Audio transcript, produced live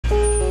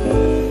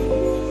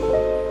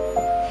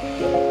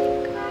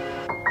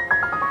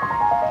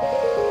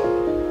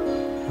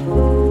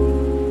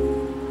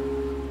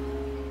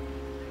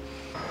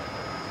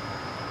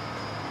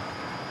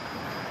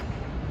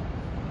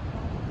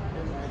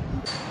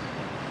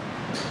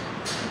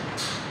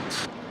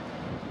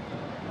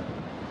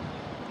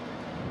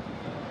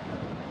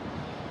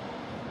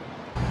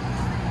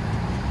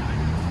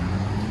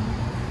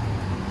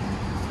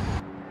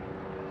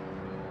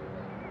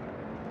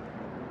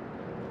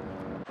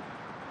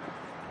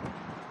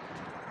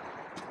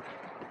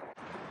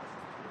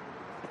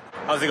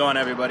How's it going,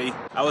 everybody?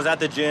 I was at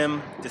the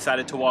gym,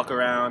 decided to walk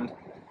around,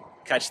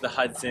 catch the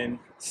Hudson,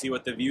 see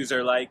what the views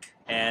are like,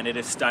 and it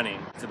is stunning.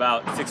 It's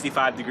about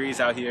 65 degrees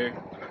out here.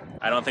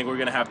 I don't think we're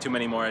gonna have too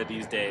many more of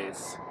these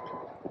days.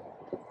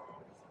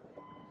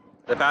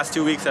 The past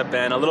 2 weeks have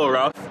been a little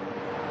rough.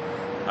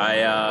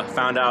 I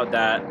found out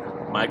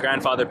that my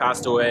grandfather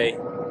passed away.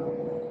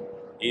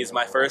 He's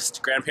my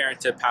first grandparent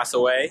to pass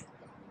away,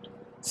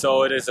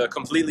 so it is a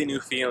completely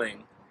new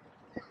feeling.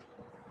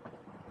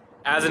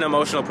 As an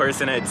emotional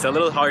person, it's a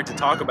little hard to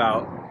talk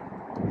about,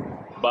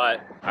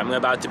 but I'm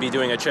about to be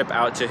doing a trip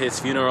out to his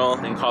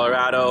funeral in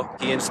Colorado.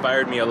 He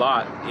inspired me a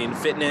lot in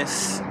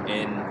fitness,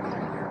 in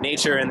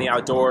nature and the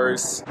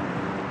outdoors,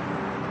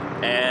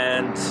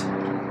 and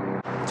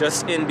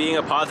just in being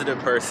a positive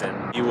person.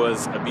 He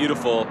was a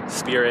beautiful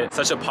spirit,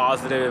 such a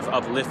positive,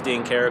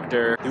 uplifting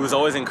character. He was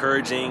always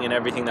encouraging in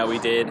everything that we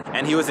did,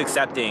 and he was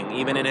accepting,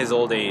 even in his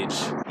old age.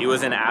 He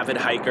was an avid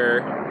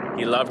hiker.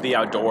 He loved the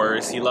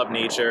outdoors, he loved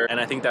nature, and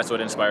I think that's what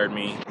inspired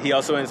me. He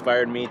also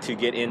inspired me to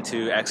get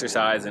into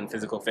exercise and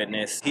physical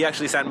fitness. He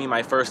actually sent me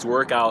my first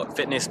workout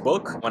fitness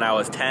book when I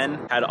was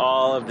 10. Had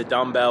all of the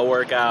dumbbell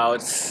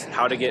workouts,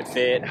 how to get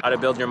fit, how to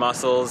build your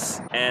muscles,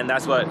 and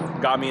that's what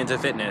got me into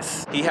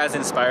fitness. He has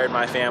inspired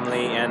my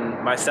family and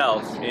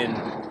myself in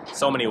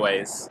so many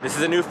ways. This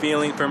is a new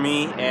feeling for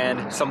me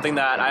and something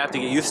that I have to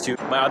get used to.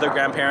 My other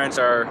grandparents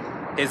are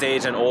his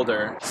age and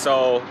older,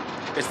 so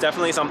it's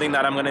definitely something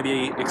that I'm going to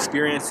be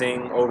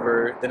experiencing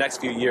over the next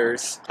few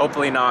years,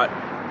 hopefully not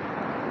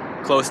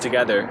close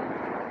together.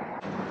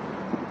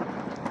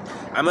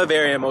 I'm a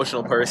very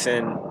emotional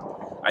person.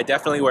 I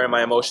definitely wear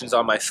my emotions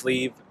on my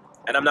sleeve,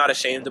 and I'm not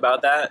ashamed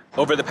about that.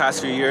 Over the past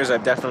few years,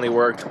 I've definitely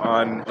worked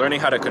on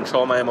learning how to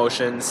control my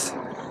emotions,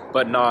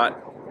 but not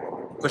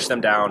push them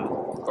down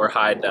or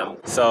hide them.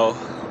 So,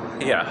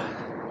 yeah.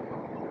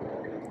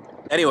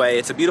 Anyway,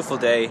 it's a beautiful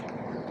day.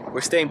 We're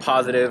staying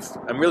positive.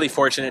 I'm really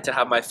fortunate to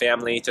have my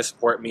family to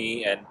support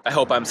me, and I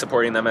hope I'm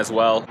supporting them as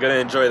well. I'm gonna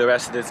enjoy the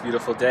rest of this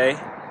beautiful day.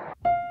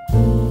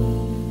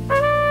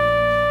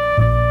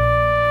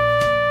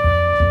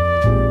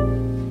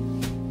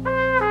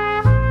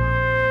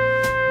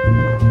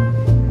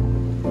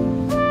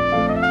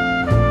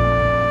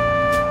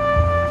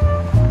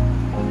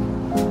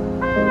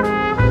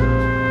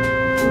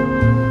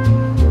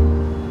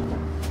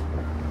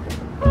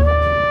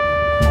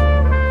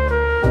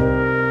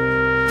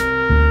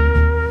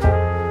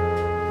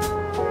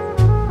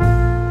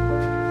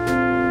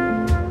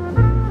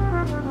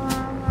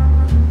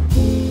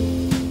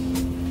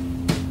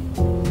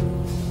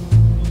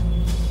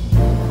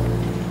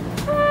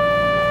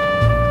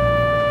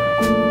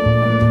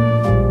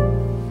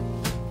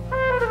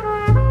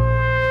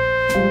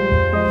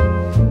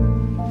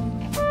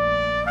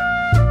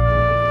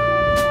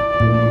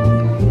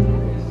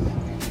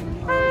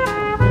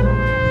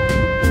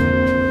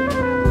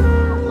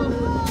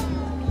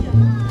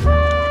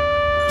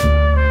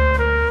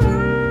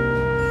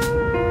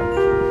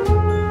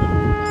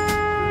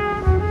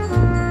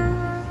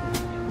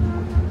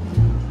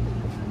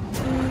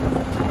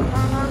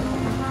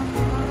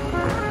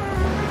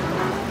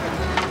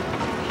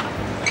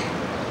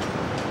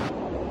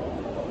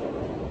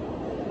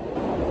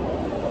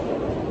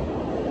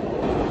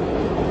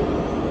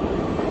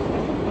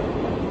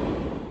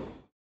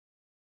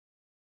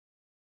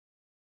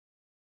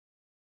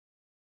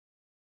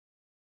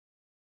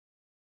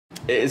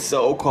 It is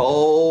so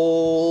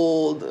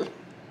cold.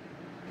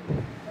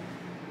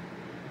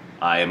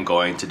 I am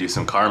going to do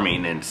some car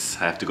maintenance.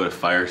 I have to go to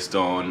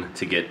Firestone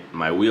to get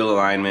my wheel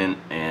alignment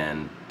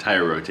and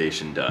tire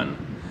rotation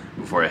done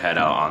before I head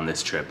out on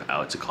this trip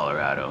out to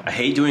Colorado. I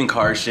hate doing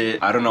car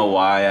shit. I don't know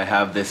why I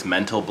have this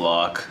mental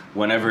block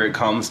whenever it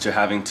comes to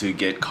having to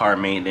get car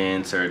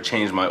maintenance or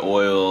change my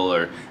oil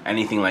or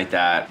anything like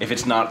that. If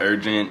it's not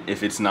urgent,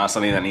 if it's not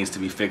something that needs to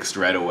be fixed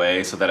right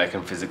away so that I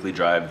can physically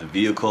drive the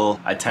vehicle,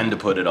 I tend to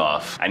put it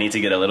off. I need to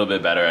get a little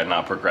bit better at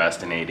not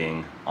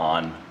procrastinating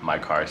on my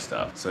car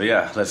stuff. So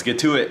yeah, let's get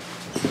to it.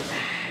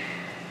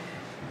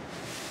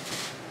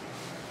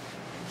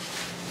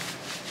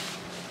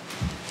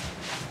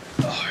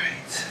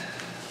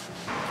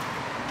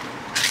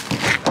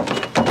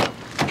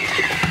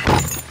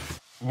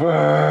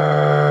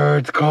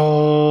 It's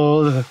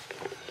cold.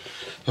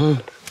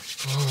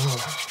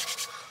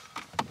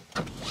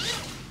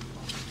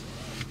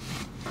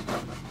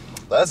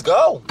 Let's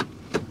go.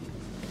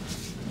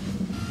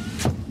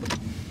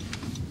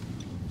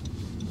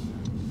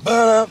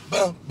 I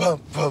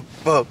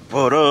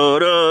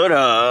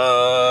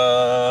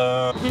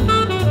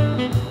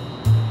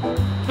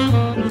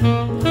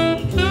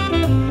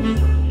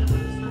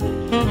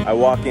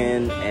walk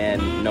in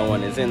and no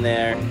one is in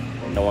there.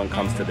 No one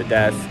comes to the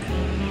desk.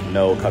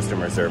 No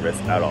customer service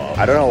at all.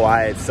 I don't know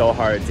why it's so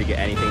hard to get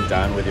anything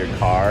done with your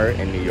car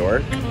in New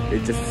York.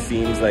 It just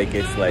seems like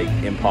it's like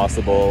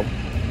impossible.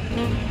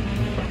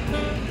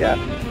 Yeah.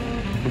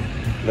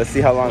 Let's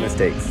see how long this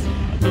takes.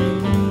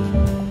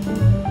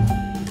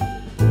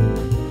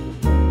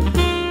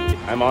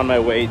 I'm on my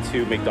way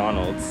to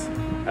McDonald's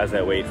as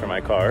I wait for my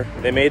car.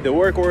 They made the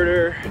work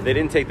order. They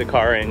didn't take the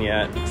car in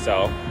yet,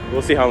 so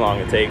we'll see how long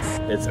it takes.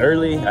 It's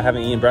early, I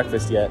haven't eaten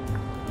breakfast yet.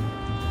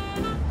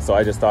 So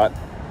I just thought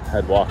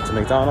I'd walk to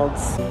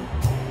McDonald's.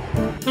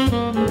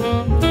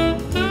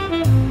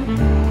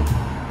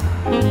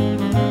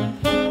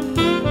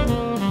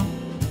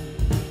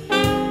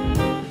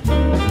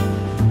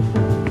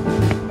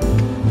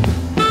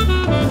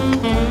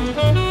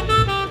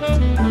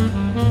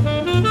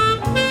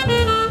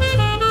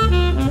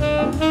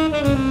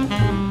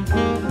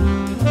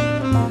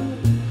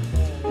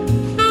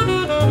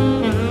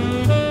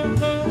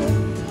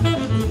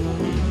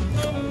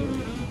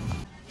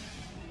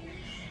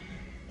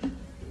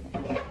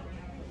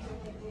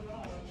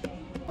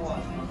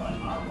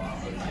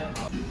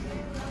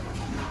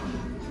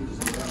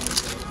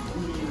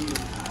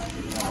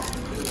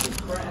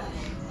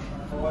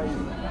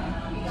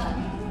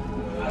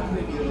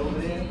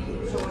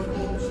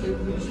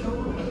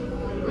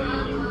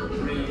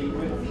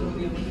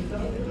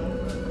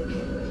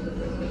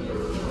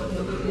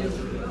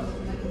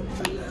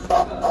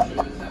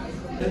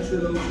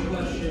 Answer those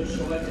questions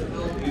so I can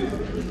help you.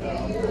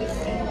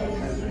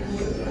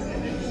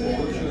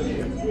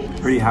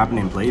 Pretty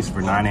happening place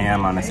for 9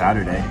 a.m. on a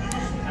Saturday.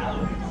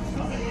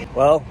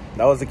 Well,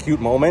 that was a cute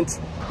moment.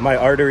 My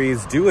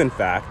arteries do in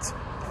fact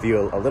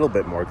feel a little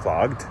bit more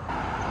clogged.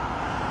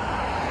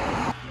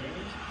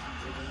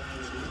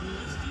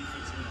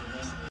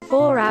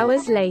 Four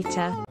hours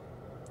later.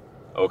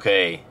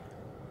 Okay,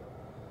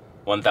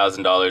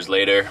 $1,000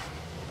 later,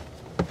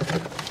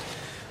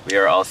 we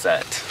are all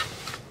set.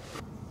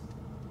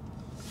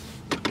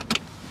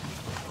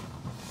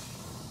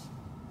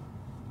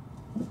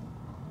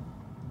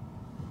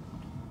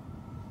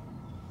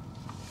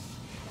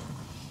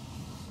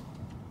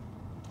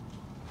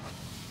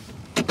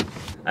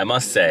 I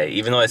must say,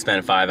 even though I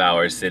spent 5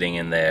 hours sitting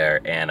in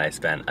there and I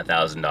spent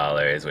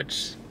 $1,000,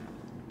 which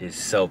is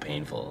so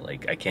painful,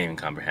 like I can't even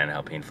comprehend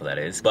how painful that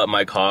is. But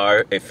my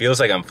car, it feels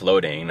like I'm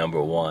floating,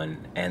 number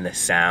one. And the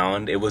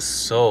sound, it was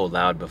so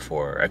loud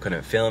before. I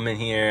couldn't film in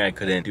here, I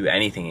couldn't do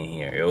anything in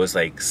here. It was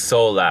like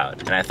so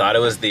loud. And I thought it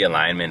was the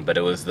alignment, but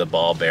it was the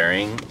ball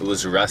bearing. It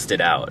was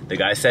rusted out. The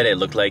guy said it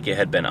looked like it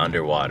had been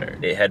underwater.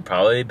 It had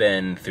probably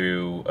been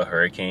through a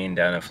hurricane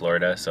down in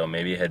Florida, so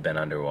maybe it had been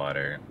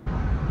underwater.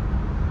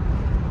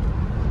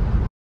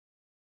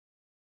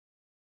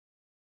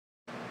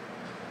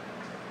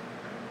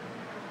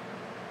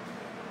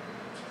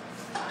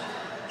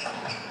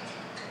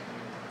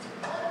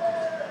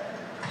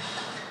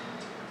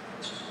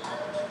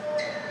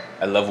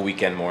 I love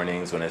weekend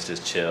mornings when it's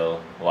just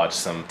chill, watch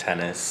some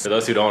tennis. For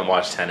those who don't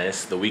watch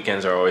tennis, the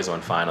weekends are always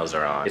when finals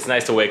are on. It's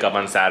nice to wake up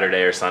on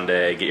Saturday or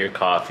Sunday, get your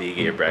coffee,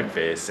 get your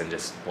breakfast, and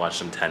just watch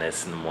some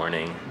tennis in the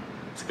morning.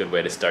 It's a good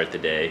way to start the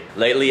day.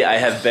 Lately, I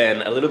have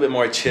been a little bit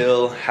more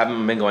chill,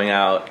 haven't been going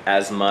out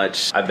as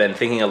much. I've been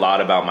thinking a lot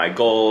about my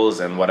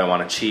goals and what I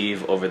want to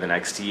achieve over the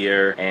next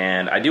year.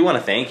 And I do want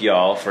to thank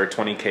y'all for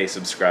 20K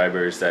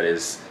subscribers. That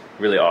is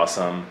really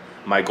awesome.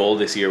 My goal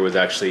this year was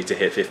actually to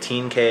hit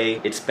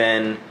 15K. It's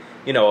been,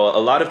 you know, a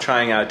lot of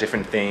trying out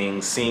different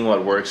things, seeing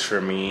what works for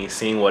me,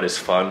 seeing what is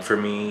fun for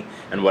me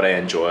and what I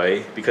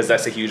enjoy, because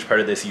that's a huge part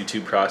of this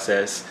YouTube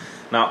process.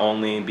 Not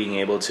only being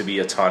able to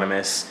be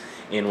autonomous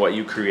in what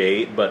you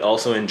create, but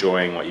also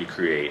enjoying what you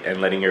create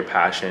and letting your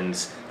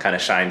passions kind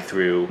of shine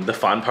through. The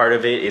fun part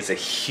of it is a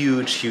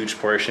huge, huge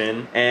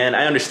portion. And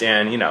I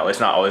understand, you know, it's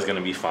not always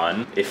gonna be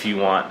fun. If you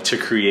want to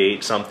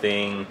create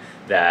something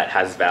that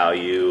has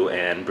value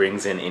and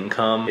brings in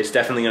income, it's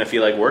definitely gonna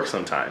feel like work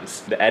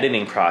sometimes. The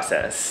editing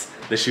process,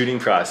 the shooting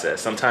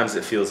process, sometimes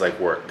it feels like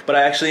work. But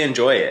I actually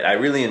enjoy it, I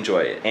really enjoy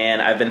it.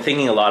 And I've been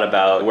thinking a lot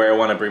about where I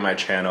wanna bring my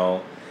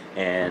channel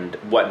and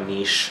what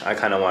niche I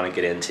kind of want to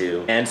get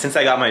into. And since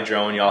I got my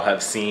drone, y'all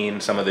have seen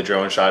some of the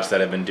drone shots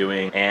that I've been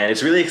doing, and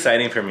it's really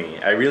exciting for me.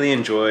 I really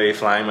enjoy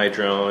flying my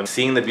drone.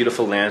 Seeing the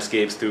beautiful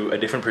landscapes through a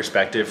different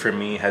perspective for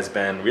me has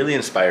been really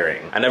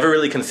inspiring. I never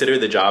really considered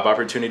the job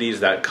opportunities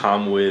that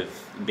come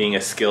with being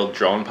a skilled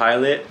drone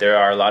pilot. There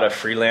are a lot of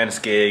freelance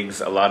gigs,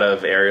 a lot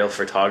of aerial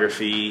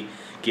photography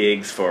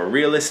gigs for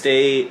real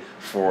estate,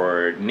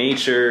 for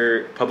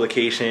nature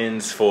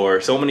publications,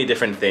 for so many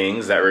different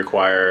things that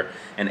require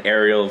an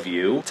aerial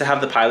view. To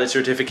have the pilot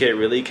certificate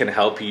really can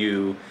help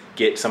you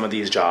get some of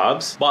these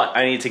jobs, but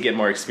I need to get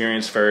more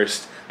experience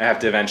first. I have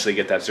to eventually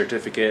get that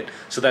certificate,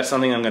 so that's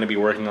something I'm going to be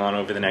working on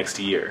over the next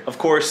year. Of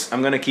course,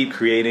 I'm going to keep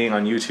creating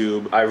on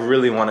YouTube. I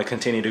really want to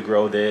continue to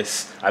grow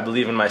this. I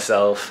believe in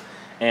myself,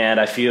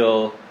 and I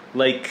feel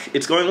like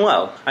it's going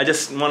well. I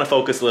just want to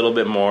focus a little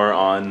bit more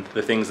on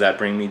the things that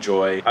bring me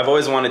joy. I've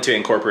always wanted to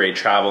incorporate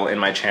travel in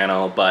my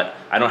channel, but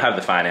I don't have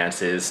the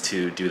finances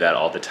to do that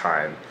all the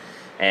time.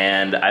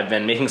 And I've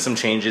been making some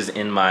changes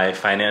in my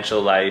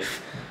financial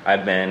life.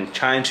 I've been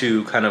trying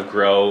to kind of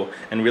grow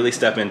and really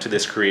step into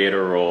this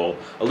creator role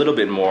a little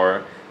bit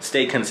more,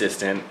 stay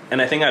consistent,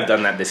 and I think I've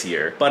done that this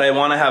year. But I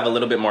want to have a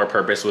little bit more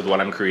purpose with what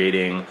I'm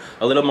creating,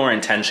 a little more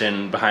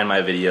intention behind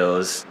my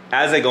videos.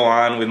 As I go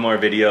on with more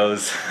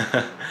videos,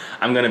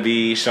 I'm going to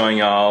be showing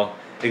y'all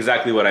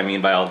exactly what I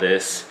mean by all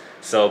this.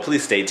 So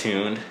please stay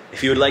tuned.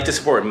 If you would like to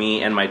support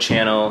me and my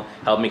channel,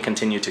 help me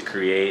continue to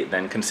create,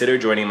 then consider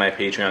joining my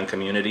Patreon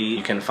community.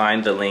 You can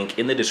find the link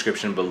in the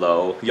description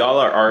below. Y'all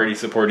are already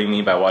supporting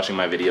me by watching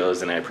my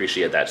videos, and I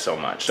appreciate that so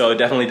much. So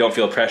definitely don't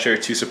feel pressure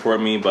to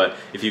support me, but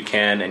if you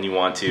can and you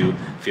want to,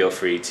 feel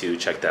free to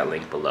check that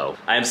link below.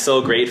 I am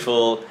so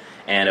grateful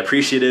and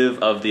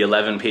appreciative of the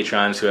 11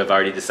 patrons who have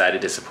already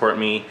decided to support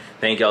me.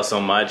 Thank y'all so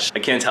much. I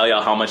can't tell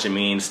y'all how much it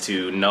means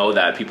to know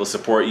that people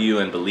support you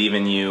and believe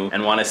in you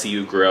and want to see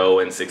you grow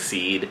and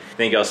succeed.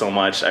 Thank y'all so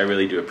much. I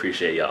really do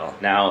appreciate y'all.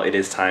 Now it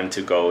is time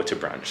to go to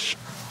brunch.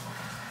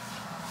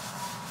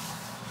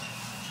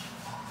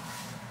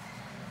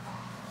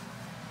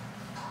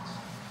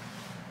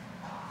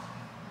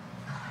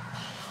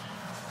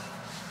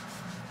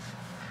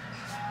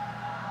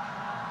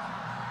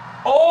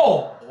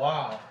 Oh!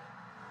 Wow.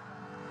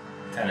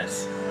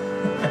 Tennis.